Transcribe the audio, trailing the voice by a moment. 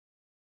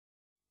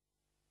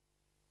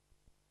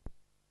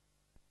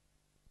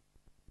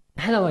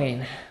Hello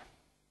again.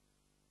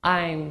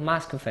 I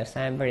must confess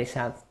I am very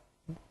sad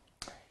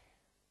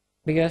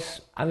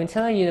because I've been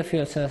telling you the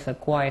fuel cells are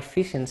quite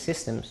efficient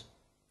systems,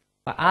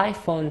 but I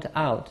found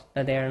out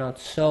that they are not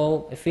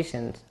so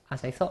efficient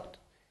as I thought.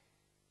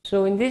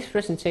 So in this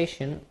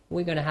presentation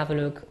we're going to have a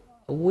look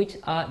at which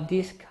are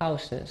these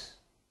causes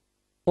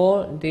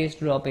for this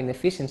drop in the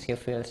efficiency of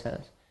fuel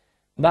cells.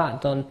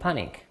 But don't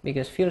panic,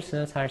 because fuel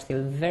cells are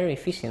still very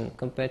efficient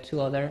compared to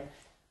other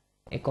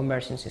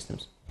conversion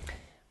systems.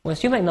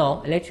 As you might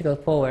know, electrical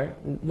power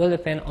will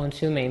depend on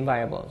two main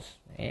variables: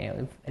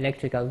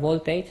 electrical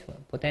voltage,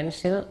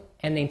 potential,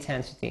 and the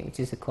intensity, which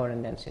is the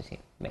current density,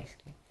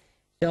 basically.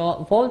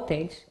 So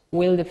voltage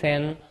will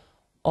depend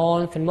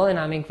on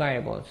thermodynamic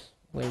variables,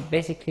 will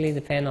basically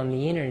depend on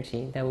the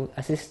energy that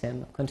a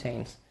system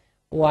contains,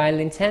 while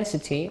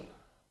intensity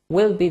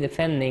will be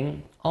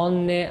depending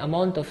on the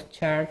amount of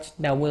charge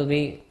that will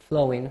be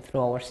flowing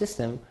through our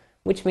system,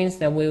 which means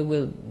that we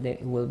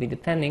will be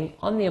depending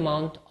on the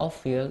amount of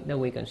fuel that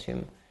we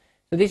consume.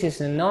 So this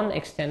is a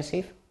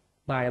non-extensive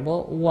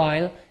variable,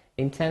 while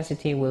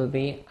intensity will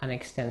be an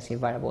extensive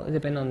variable. It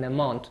depends on the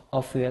amount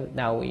of fuel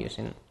that we're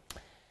using.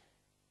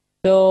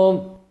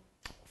 So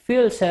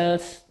fuel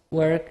cells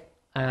work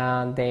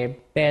their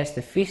best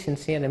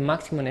efficiency, the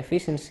maximum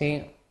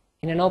efficiency,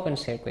 in an open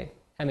circuit.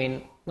 I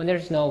mean, when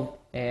there's no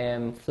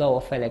flow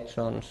of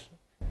electrons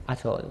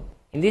at all.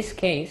 In this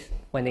case,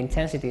 when the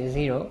intensity is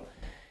zero,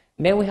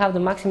 then we have the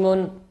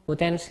maximum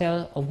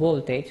potential of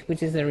voltage,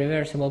 which is the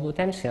reversible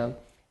potential.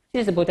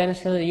 This is the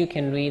potential that you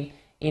can read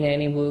in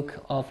any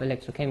book of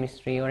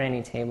electrochemistry or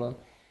any table.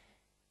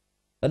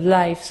 But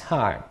life's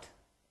hard,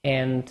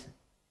 and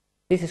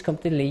this is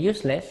completely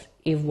useless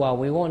if what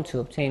we want to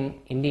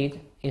obtain indeed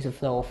is a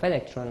flow of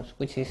electrons,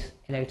 which is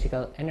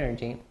electrical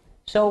energy.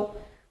 So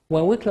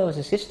when we close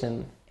the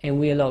system and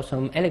we allow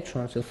some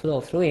electrons to flow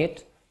through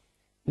it,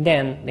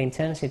 then the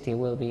intensity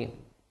will be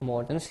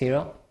more than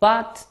zero,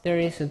 but there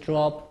is a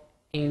drop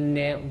in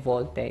the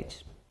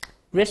voltage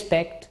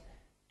respect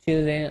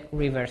to the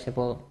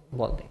reversible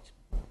voltage.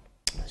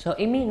 So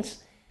it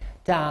means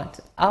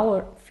that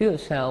our fuel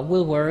cell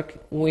will work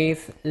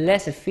with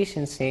less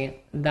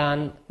efficiency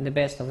than the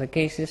best of the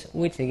cases,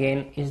 which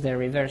again is the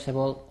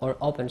reversible or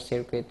open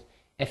circuit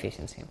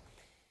efficiency.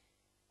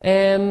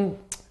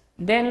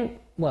 Then,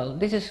 well,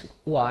 this is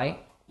why.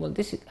 Well,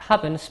 this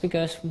happens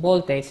because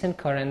voltage and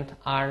current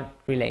are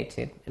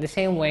related. The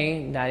same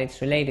way that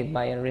it's related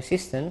by a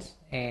resistance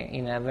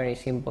in a very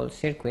simple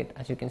circuit,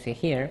 as you can see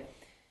here.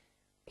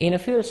 In a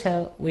fuel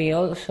cell, we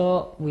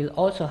will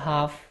also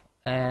have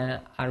a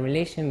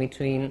relation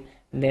between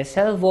the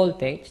cell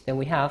voltage that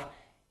we have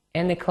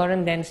and the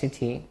current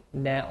density,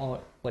 or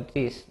what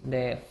is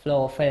the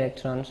flow of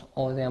electrons,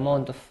 or the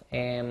amount of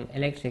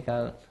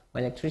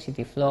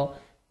electricity flow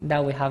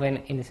that we have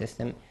in the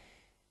system.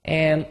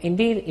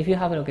 Indeed, if you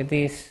have a look at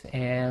this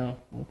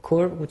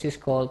curve, which is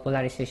called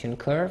polarization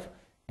curve,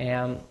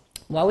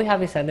 what we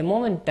have is at the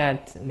moment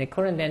that the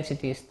current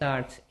density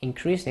starts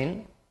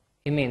increasing,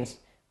 it means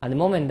at the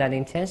moment that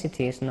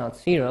intensity is not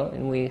zero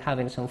and we're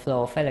having some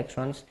flow of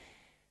electrons,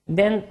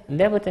 then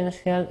the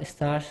potential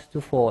starts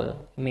to fall.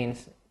 It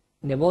means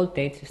the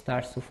voltage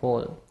starts to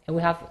fall, and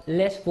we have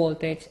less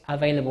voltage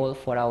available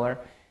for our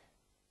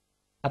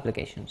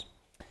applications.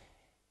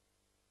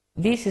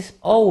 This is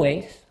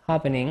always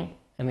happening.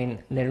 I mean,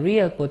 the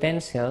real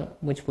potential,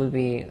 which will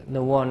be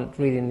the one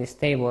reading this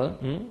table,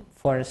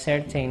 for a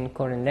certain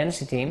current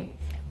density,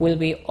 will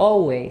be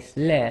always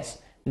less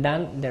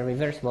than the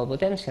reversible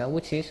potential,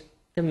 which is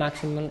the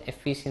maximum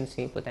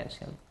efficiency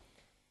potential.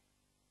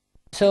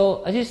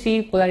 So, as you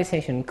see,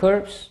 polarization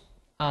curves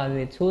are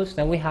the tools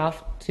that we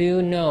have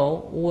to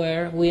know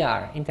where we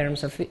are in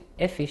terms of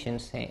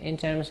efficiency, in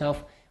terms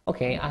of,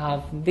 okay, I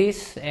have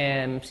this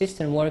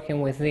system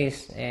working with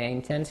this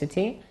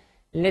intensity.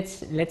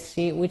 Let's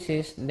see which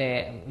is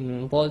the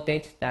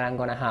voltage that I'm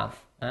gonna have.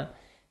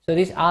 So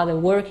these are the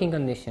working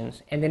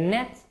conditions, and the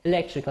net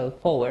electrical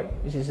power,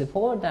 which is the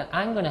power that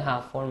I'm gonna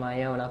have for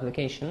my own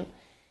application,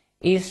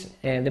 is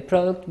the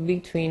product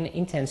between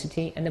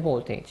intensity and the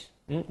voltage.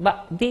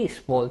 But this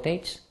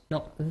voltage,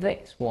 not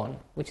this one,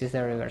 which is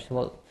the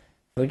reversible.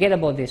 Forget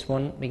about this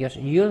one, because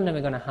you're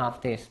never gonna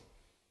have this.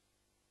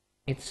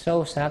 It's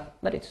so sad,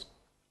 but it's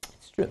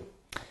true.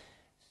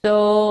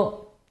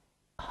 So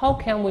how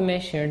can we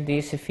measure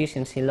this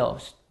efficiency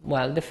loss?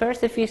 Well, the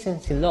first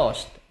efficiency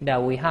loss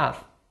that we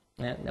have,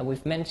 that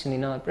we've mentioned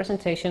in our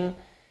presentation,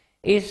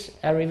 is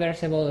a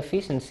reversible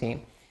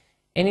efficiency,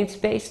 and it's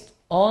based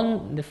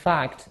on the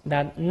fact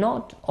that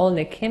not all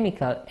the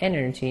chemical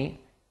energy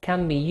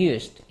can be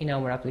used in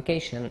our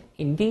application.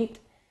 Indeed,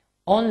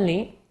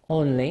 only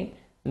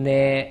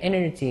the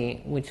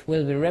energy which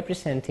will be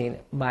represented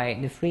by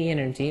the free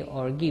energy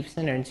or Gibbs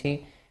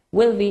energy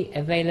will be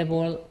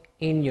available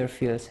in your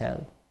fuel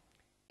cell.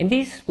 And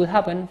this will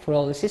happen for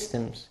all the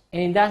systems,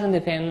 and it doesn't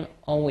depend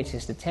on which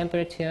is the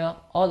temperature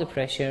or the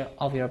pressure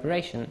of your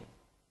operation.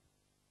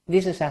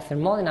 This is a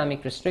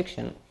thermodynamic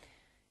restriction.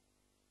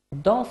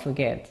 Don't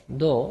forget,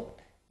 though,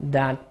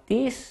 that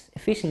this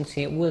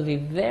efficiency will be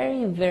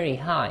very, very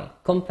high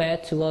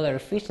compared to other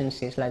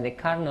efficiencies like the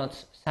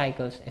Carnot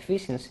cycles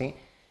efficiency,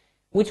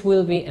 which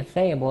will be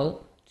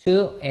applicable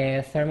to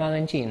thermal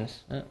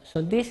engines.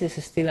 So this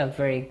is still a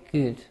very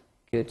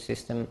good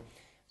system.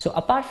 So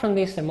apart from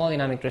this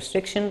thermodynamic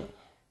restriction,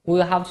 we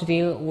will have to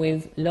deal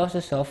with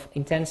losses of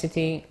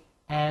intensity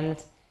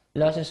and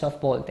losses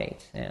of voltage.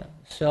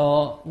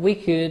 So we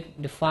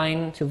could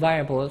define two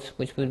variables,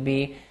 which would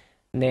be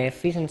the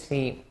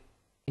efficiency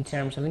in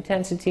terms of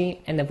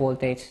intensity and the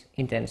voltage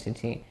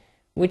intensity,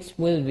 which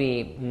will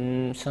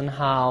be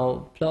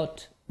somehow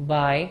plotted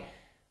by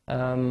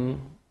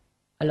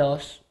a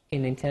loss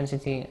in the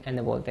intensity and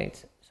the voltage.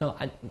 So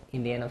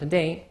in the end of the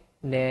day,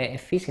 the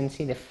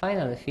efficiency, the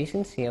final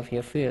efficiency of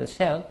your fuel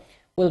cell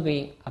will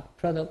be a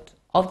product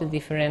of the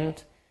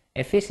different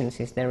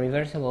efficiencies, the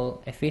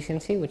reversible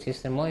efficiency, which is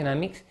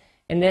thermodynamics,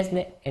 and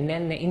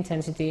then the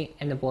intensity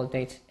and the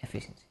voltage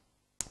efficiency.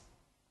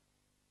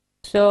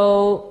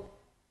 So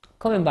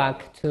coming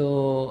back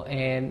to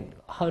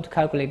how to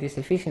calculate this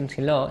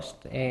efficiency loss,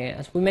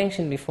 as we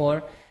mentioned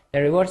before,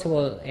 the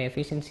reversible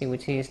efficiency,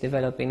 which is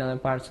developed in other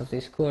parts of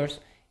this course,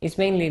 is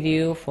mainly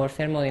due for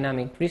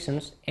thermodynamic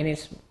reasons, and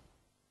it's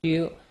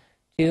due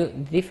to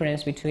the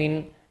difference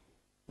between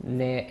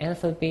the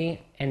enthalpy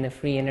and the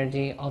free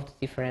energy of the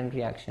different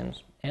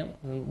reactions.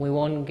 We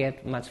won't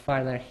get much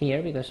farther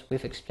here because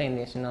we've explained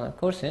this in other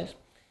courses.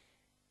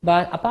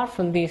 But apart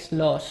from this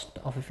loss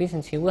of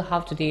efficiency, we'll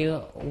have to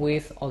deal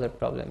with other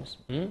problems.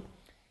 The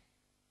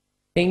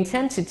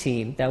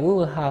intensity that we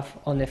will have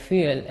on the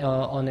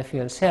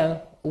fuel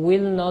cell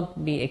will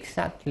not be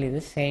exactly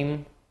the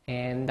same,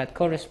 and that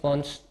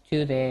corresponds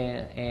to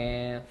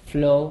the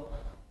flow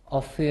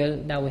of fuel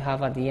that we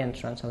have at the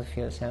entrance of the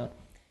fuel cell.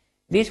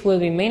 This will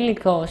be mainly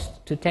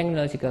caused to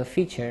technological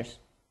features.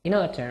 In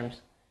other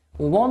terms,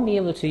 we won't be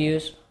able to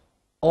use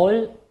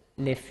all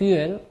the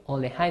fuel, all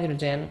the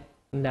hydrogen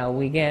that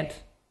we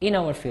get in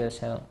our fuel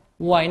cell.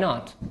 Why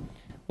not?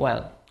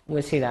 Well,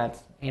 we'll see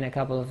that in a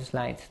couple of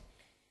slides.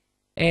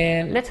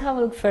 Let's have a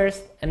look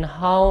first on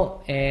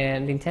how the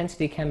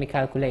intensity can be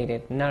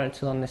calculated in order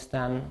to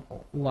understand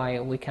why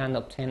we can't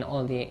obtain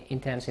all the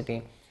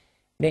intensity.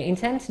 The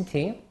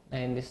intensity,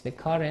 and this is the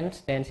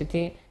current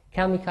density,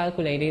 can be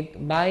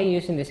calculated by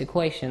using this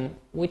equation,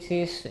 which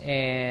is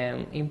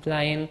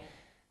implying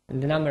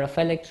the number of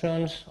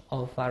electrons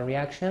of a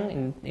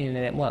reaction.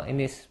 In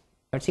this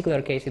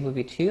particular case, it would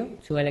be two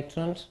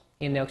electrons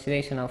in the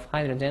oxidation of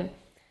hydrogen,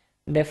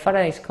 the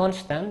Faraday's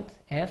constant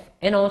F,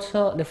 and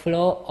also the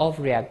flow of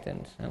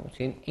reactants, which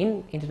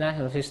in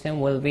international system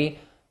will be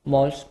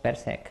moles per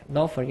sec.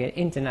 Don't forget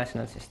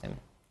international system.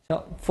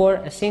 So for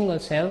a single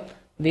cell,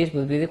 this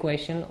will be the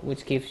equation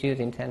which gives you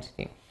the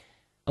intensity.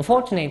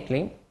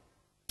 Unfortunately,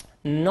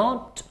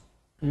 not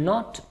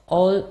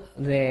all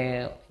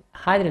the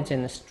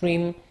hydrogen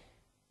stream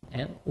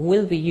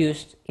will be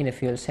used in a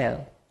fuel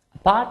cell. A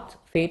part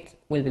of it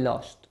will be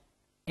lost,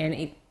 and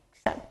it's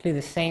exactly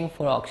the same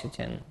for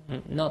oxygen.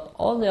 Not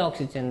all the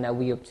oxygen that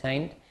we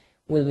obtained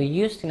will be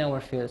used in our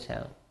fuel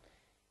cell.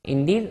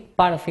 Indeed,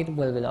 part of it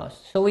will be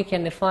lost. So we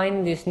can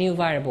define this new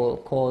variable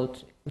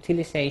called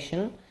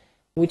utilization,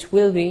 which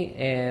will be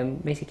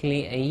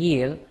basically a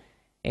yield,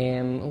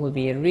 will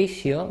be a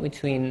ratio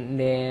between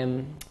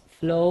the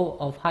flow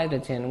of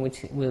hydrogen,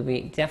 which will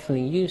be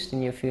definitely used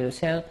in your fuel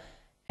cell,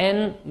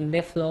 and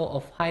the flow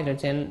of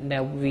hydrogen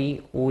that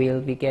we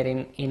will be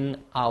getting in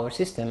our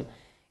system.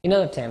 In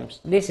other terms,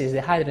 this is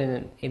the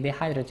hydrogen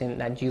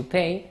that you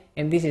pay,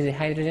 and this is the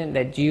hydrogen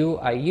that you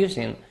are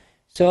using.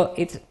 So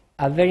it's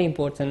a very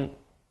important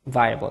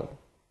variable.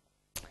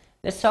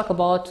 Let's talk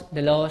about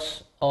the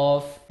loss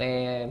of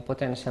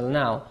potential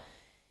now.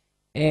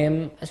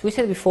 As we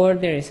said before,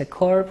 there is a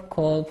curve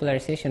called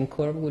polarization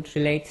curve, which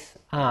relates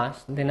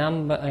us the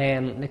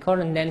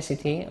current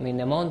density, the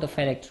amount of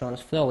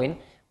electrons flowing,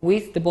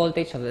 with the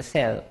voltage of the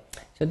cell.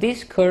 So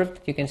this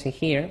curve, you can see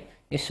here,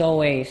 is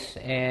always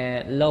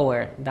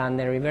lower than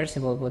the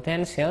reversible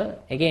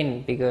potential,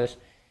 again because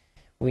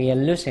we are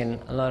losing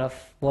a lot of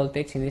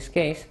voltage in this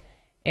case,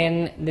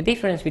 and the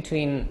difference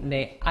between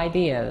the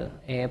ideal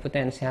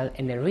potential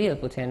and the real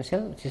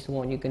potential, which is the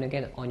one you're going to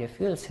get on your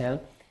fuel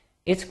cell,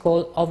 it's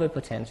called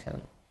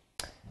Ovepotential.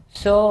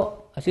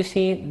 So as you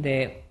see,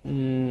 the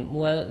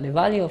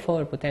value of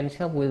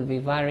Ovepotential will be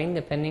varying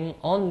depending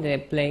on the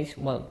place,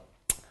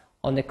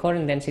 on the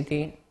current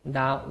density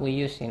that we're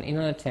using. In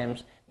other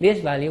terms,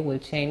 this value will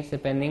change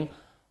depending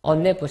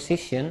on the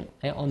position,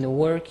 on the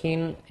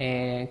working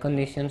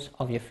conditions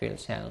of your fuel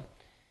cell.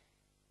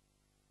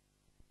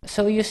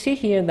 So you see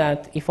here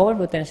that if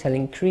Ovepotential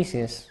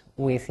increases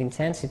with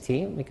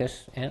intensity,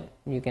 because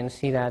you can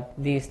see that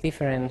this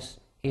difference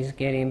is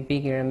getting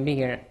bigger and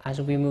bigger as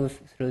we move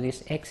through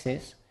this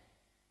axis,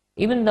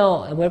 even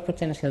though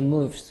Ovepotential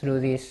moves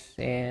through this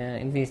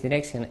in this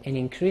direction and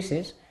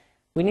increases,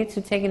 we need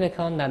to take into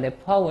account that the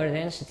power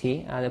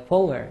density, the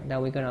power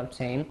that we're going to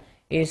obtain,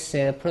 is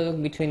a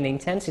product between the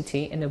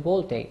intensity and the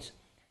voltage.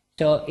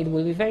 So it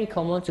will be very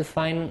common to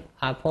find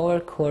a power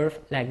curve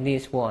like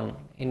this one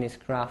in this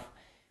graph,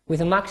 with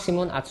a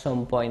maximum at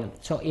some point.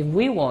 So if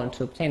we want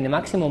to obtain the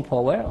maximum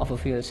power of a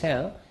fuel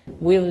cell,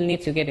 we'll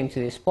need to get into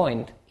this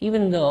point,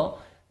 even though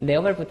the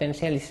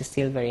overpotential is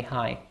still very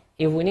high.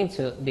 If we need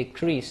to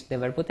decrease the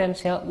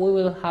overpotential, we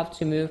will have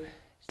to move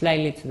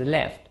slightly to the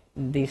left.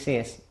 This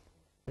is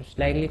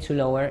slightly to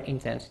lower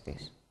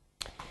intensities.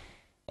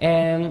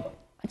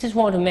 I just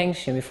want to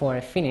mention before I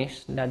finish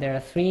that there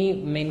are three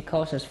main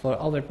causes for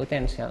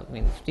overpotential,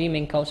 three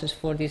main causes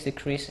for this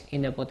decrease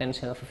in the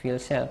potential of a fuel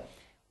cell: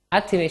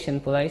 activation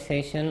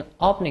polarization,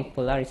 optic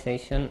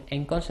polarization,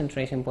 and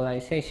concentration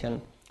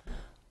polarization,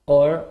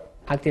 or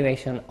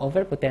activation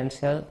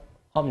overpotential,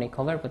 optic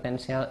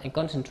overpotential, and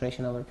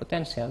concentration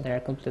overpotential. They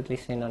are completely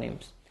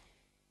synonyms.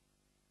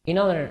 In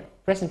other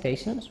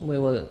presentations, we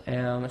will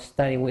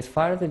study with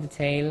further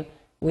detail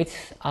which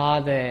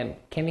are the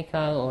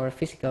chemical or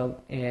physical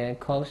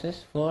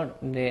causes for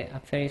the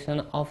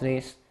appearance of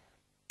these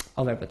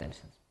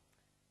overpotentials.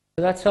 So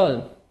that's all.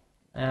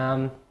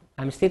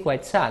 I'm still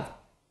quite sad,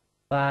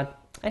 but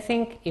I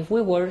think if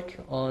we work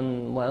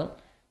on, well,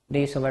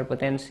 these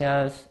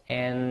overpotentials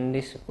and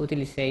this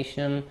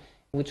utilization,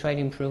 we try to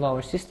improve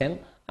our system,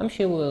 I'm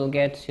sure we'll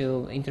get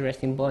to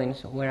interesting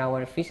points where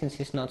our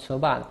efficiency is not so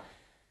bad.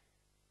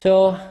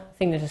 So I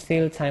think there's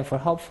still time for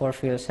hope for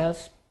fuel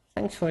cells.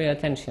 Thanks for your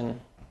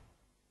attention.